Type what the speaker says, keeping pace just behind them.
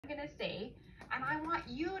I'm going to say, and I want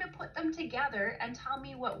you to put them together and tell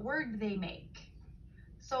me what word they make.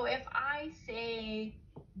 So if I say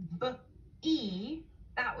B-E,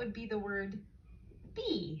 that would be the word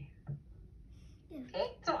bee.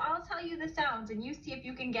 Okay, so I'll tell you the sounds and you see if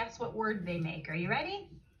you can guess what word they make. Are you ready?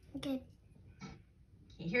 Okay. Okay,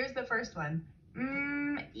 here's the first one.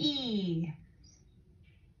 E.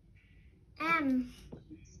 M.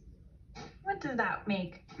 What does that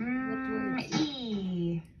make? word?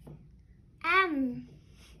 E. M.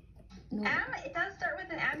 No. M, it does start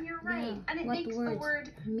with an M, you're right. Yeah. And it What makes word? the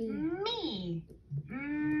word Me.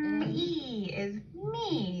 E is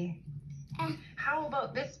me. How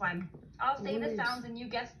about this one? I'll say the Words. sounds and you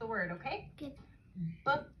guess the word, okay? Okay.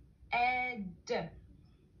 Bed.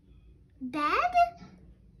 Bed?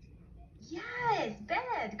 Yes,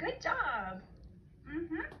 bed. Good job.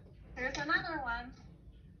 Here's another one.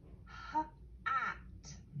 Hat.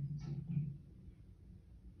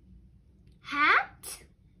 Hat?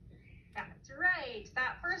 That's right.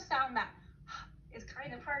 That first sound, that is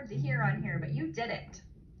kind of hard to hear on here, but you did it.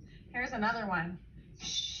 Here's another one.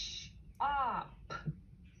 Up.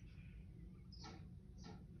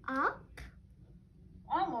 Up?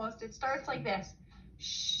 Almost. It starts like this.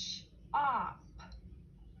 Up.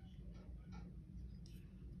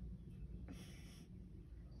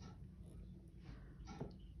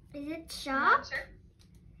 Is it I'm shop? not sure.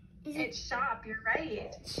 Is It's shop. You're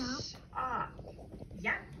right. Shop? Up.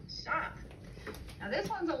 Yeah, shop. Now this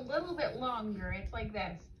one's a little bit longer. It's like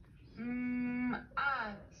this.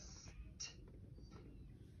 Us.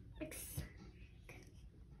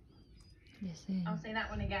 Listen. I'll say that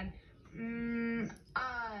one again.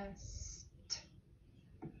 Us.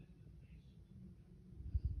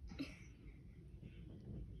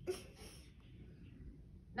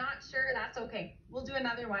 Not sure, that's okay. We'll do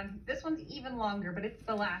another one. This one's even longer, but it's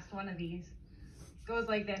the last one of these. Goes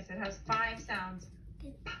like this. It has 5 sounds.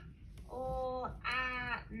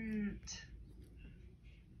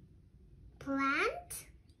 Plant?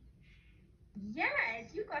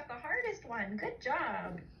 Yes, you got the hardest one. Good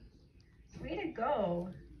job. Way to go.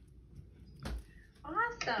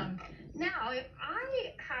 Awesome. Now, if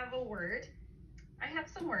I have a word, I have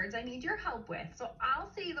some words I need your help with. So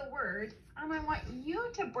I'll say the word, and I want you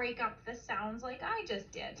to break up the sounds like I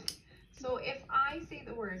just did. So if I say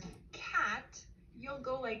the word cat, you'll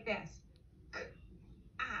go like this.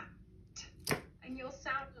 K-at. And you'll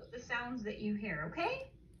sound the sounds that you hear, okay?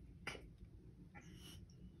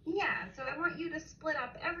 Yeah, so I want you to split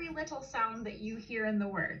up every little sound that you hear in the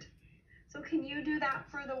word. So can you do that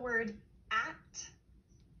for the word at?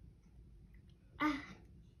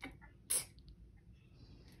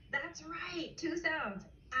 That's right, 2 sounds.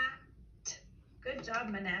 At. Good job,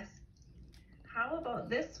 Maness. How about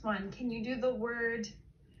this one? Can you do the word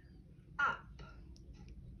up?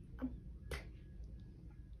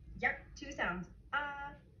 Yep, 2 sounds.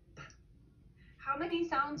 Up. How many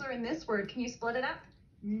sounds are in this word? Can you split it up?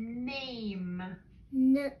 Name.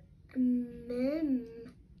 Mem.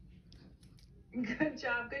 Good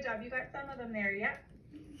job, good job. You got some of them there, yeah?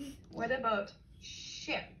 What about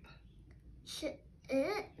ship? Ship.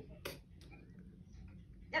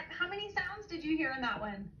 Yep, how many sounds did you hear in that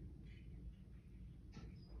one?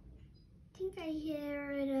 I think I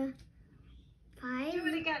hear it 5. Do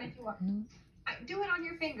it again if you want. No. Do it on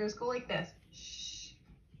your fingers. Go like this. Shh.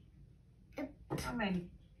 How many?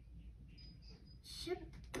 Ship.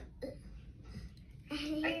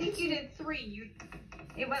 I think you did 3.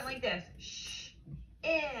 It went like this. Shh.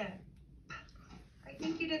 I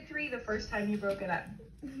think you did 3 the first time you broke it up.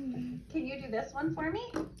 Can you do this one for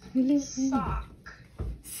me? Sock.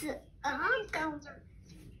 How many sounds are?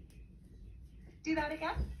 Do that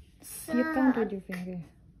again. You count with your finger.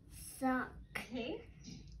 Sock. Okay.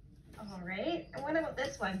 All right. And what about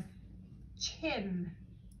this one? Chin.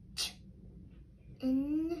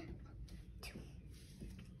 In.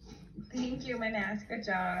 Thank you, Maness. Good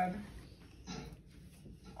job.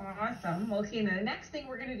 Awesome. Okay, now the next thing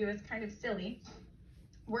we're going to do is kind of silly.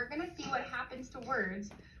 We're going to see what happens to words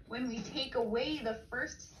when we take away the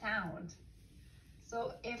first sound.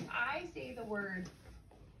 So if I say the word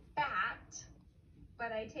bat,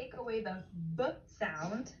 but I take away the B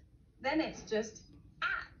sound, then it's just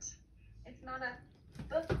at. It's not a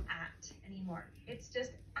B at anymore. It's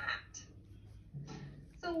just at.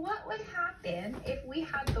 So what would happen if we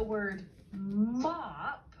had the word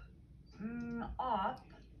mop, op,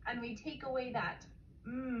 and we take away that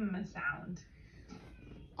sound?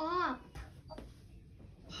 Up.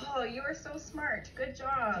 Oh, you are so smart. Good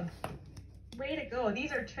job. Way to go.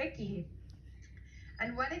 These are tricky.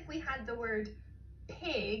 And what if we had the word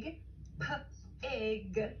pig,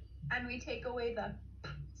 p-egg, and we take away the p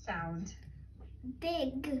sound?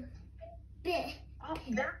 Big. Big. Oh,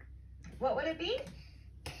 what would it be?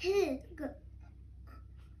 Pig.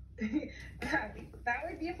 That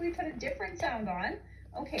would be if we put a different sound on.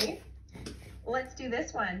 Okay, let's do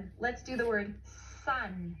this one. Let's do the word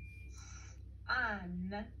sun.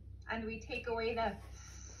 Un. And we take away the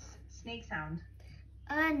snake sound.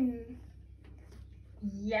 Un.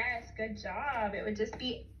 Yes, good job. It would just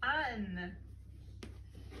be un.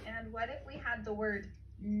 And what if we had the word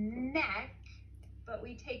neck, but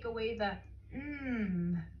we take away the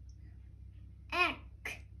Eck.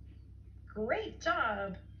 Great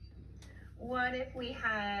job. What if we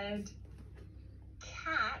had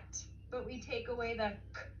cat, but we take away the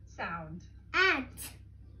k sound? At.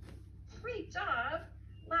 Great job.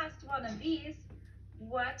 Last one of these.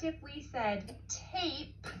 What if we said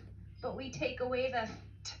tape, but we take away the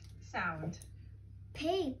t sound?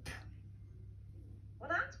 Pape. Well,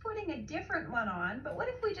 that's putting a different one on, but what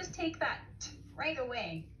if we just take that t right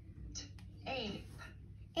away? Ape.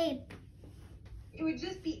 Ape. It would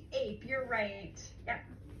just be ape, you're right. Yeah.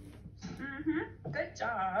 Good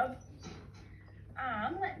job.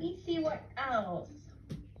 Let me see what else.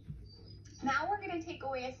 Now we're gonna take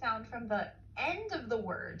away a sound from the end of the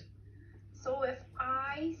word. So if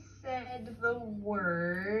I said the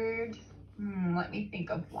word, let me think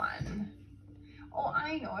of one. Oh,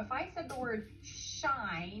 I know. If I said the word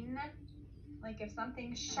shine, like if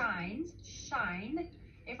something shines, shine.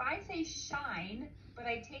 If I say shine, but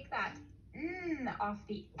I take that off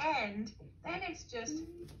the end, then it's just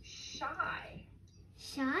shy.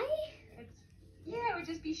 Shy? Yeah, it would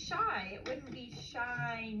just be shy. It wouldn't be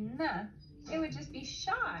shine. It would just be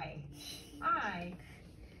shy.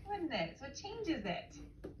 Wouldn't it? So it changes it.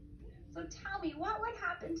 So tell me, what would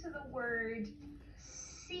happen to the word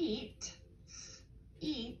seat,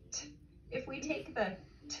 eat, if we take the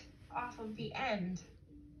t off of the end?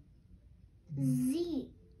 Z.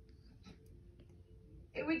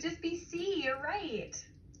 It would just be C, you're right.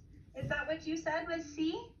 Is that what you said was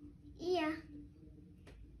C? Yeah.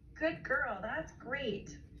 Good girl, that's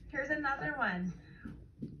great. Here's another one.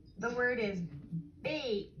 The word is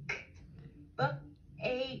bake,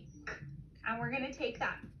 B-A-K, and we're gonna take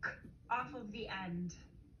that k off of the end.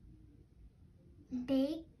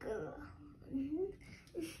 Bake.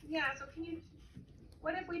 Yeah, so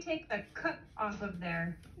what if we take the k off of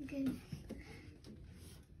there? Good.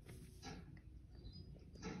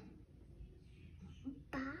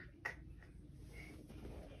 Back.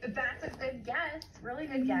 That's a good guess, really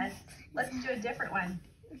good guess. Let's do a different one.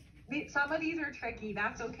 Some of these are tricky,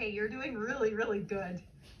 that's okay. You're doing really, really good,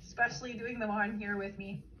 especially doing them on here with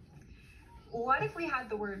me. What if we had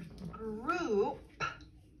the word group,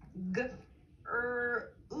 G-R-O-U-P,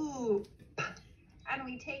 and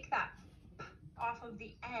we take that p off of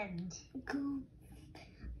the end? Grew.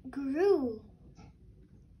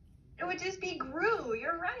 It would just be grew,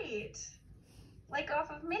 you're right. Like off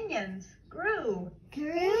of Minions, grew.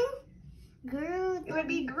 Grew? Grew. It would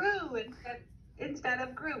be grew instead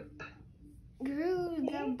of group. Grew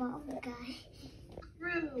the bald guy.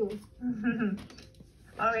 Grew.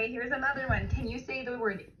 All right, here's another one. Can you say the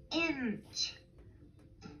word inch?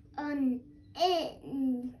 An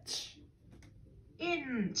inch.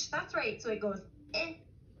 Inch. That's right. So it goes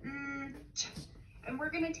inch. And we're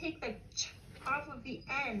going to take the ch off of the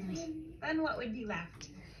end. Then what would be left?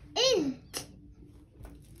 Int.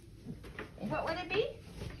 What would it be?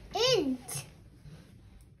 Int.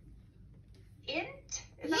 Int?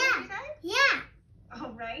 Is that what you said? Yeah.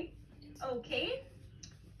 All right. Okay.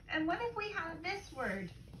 And what if we have this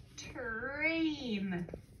word? Train.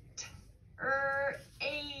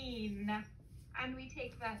 Train. And we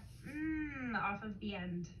take the off of the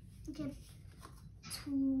end. Okay.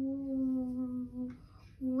 Twain.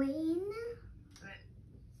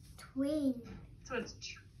 Twain. So it's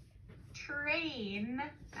train,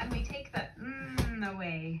 and we take the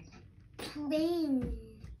away. Twain.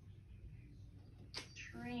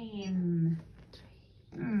 Train.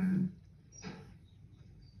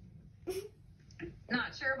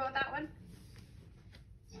 Not sure about that one?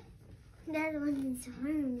 That one is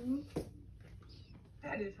hard.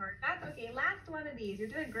 That is hard. That's okay. Last one of these. You're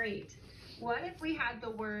doing great. What if we had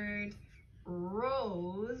the word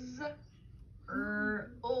rose,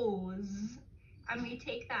 O's, and we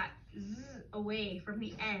take that z away from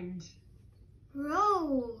the end?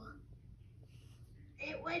 Row.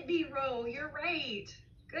 It would be row. You're right.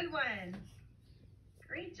 Good one.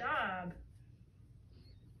 Great job.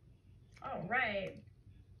 All right.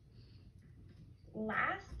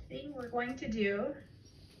 Last thing we're going to do.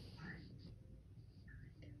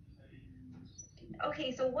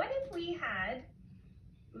 Okay, so what if we had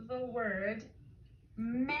the word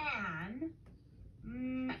man,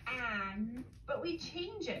 man, but we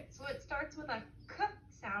change it so it starts with a k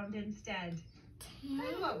sound instead.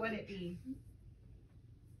 Then what would it be?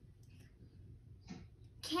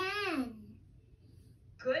 Can.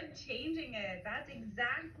 Good, changing it. That's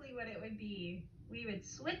exactly what it would be. We would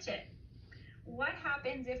switch it. What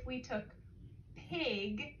happens if we took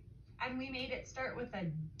pig and we made it start with a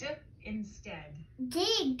d instead?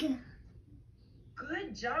 Dig.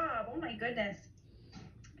 Good job. Oh my goodness.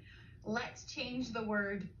 Let's change the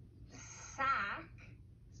word sack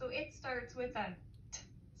so it starts with a t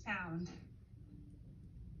sound.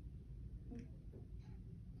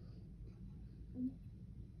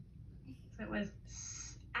 So it was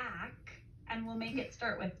sack, and we'll make it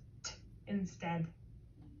start with t instead.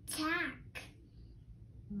 Tack.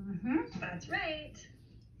 That's right.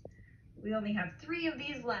 We only have 3 of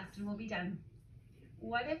these left and we'll be done.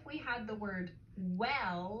 What if we had the word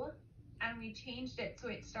well and we changed it so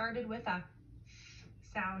it started with a f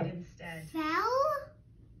sound instead? Fell.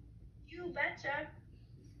 You betcha.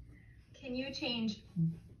 Can you change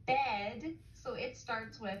bed so it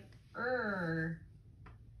starts with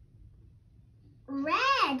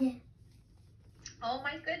Red. Oh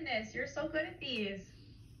my goodness, you're so good at these.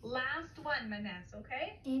 Last one, Maness,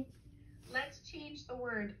 okay? Okay. Let's change the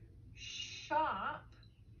word shop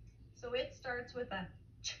so it starts with a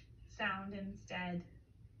ch sound instead.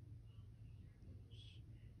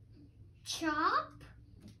 Chop.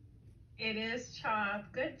 It is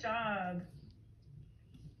chop. Good job.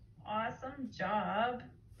 Awesome job.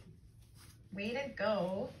 Way to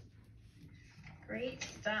go. Great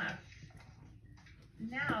stuff.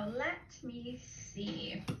 Now let me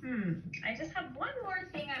see. I just have one more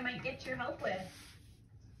thing I might get your help with.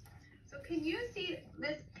 So can you see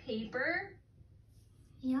this paper?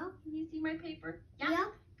 Yep. Can you see my paper? Yep.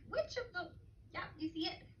 Which of the, you see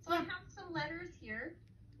it? So I have some letters here.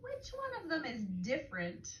 Which one of them is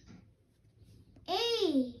different?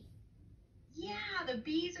 A. Yeah, the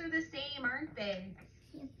B's are the same, aren't they?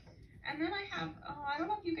 Yep. And then I have, I don't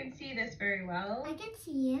know if you can see this very well. I can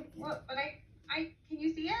see it. What, but can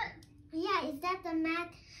you see it? Yeah, is that the math?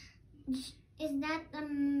 Is that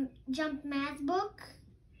the jump math book?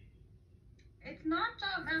 It's not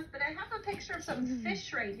jump math, but I have a picture of some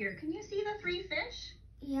fish right here. Can you see the 3 fish?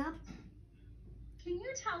 Yep. Can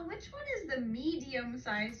you tell which one is the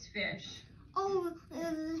medium-sized fish? Oh,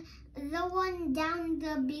 the one down,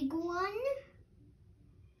 the big one?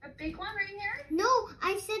 A big one right here? No,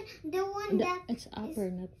 I said the one that It's upper,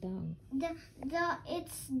 not down.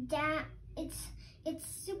 it's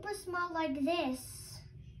super small like this.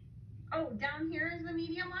 Oh, down here is the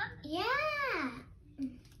medium one? Yeah.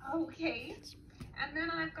 Okay. And then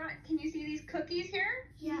I've got, can you see these cookies here?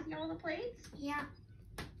 Yeah. See all the plates? Yeah.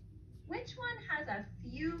 Which one has a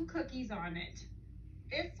few cookies on it?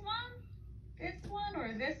 This one,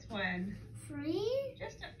 or this one? Free?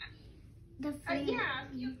 Just The free. yeah,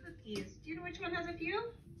 a few cookies. Do you know which one has a few?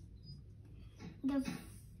 The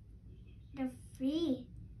free.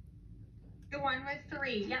 The one with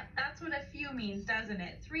 3. Yep, that's what a few means, doesn't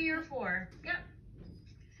it? 3 or 4. Yep.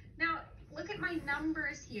 Now, look at my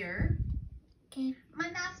numbers here. Okay.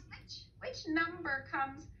 Manas, which number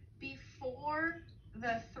comes before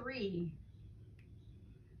the 3?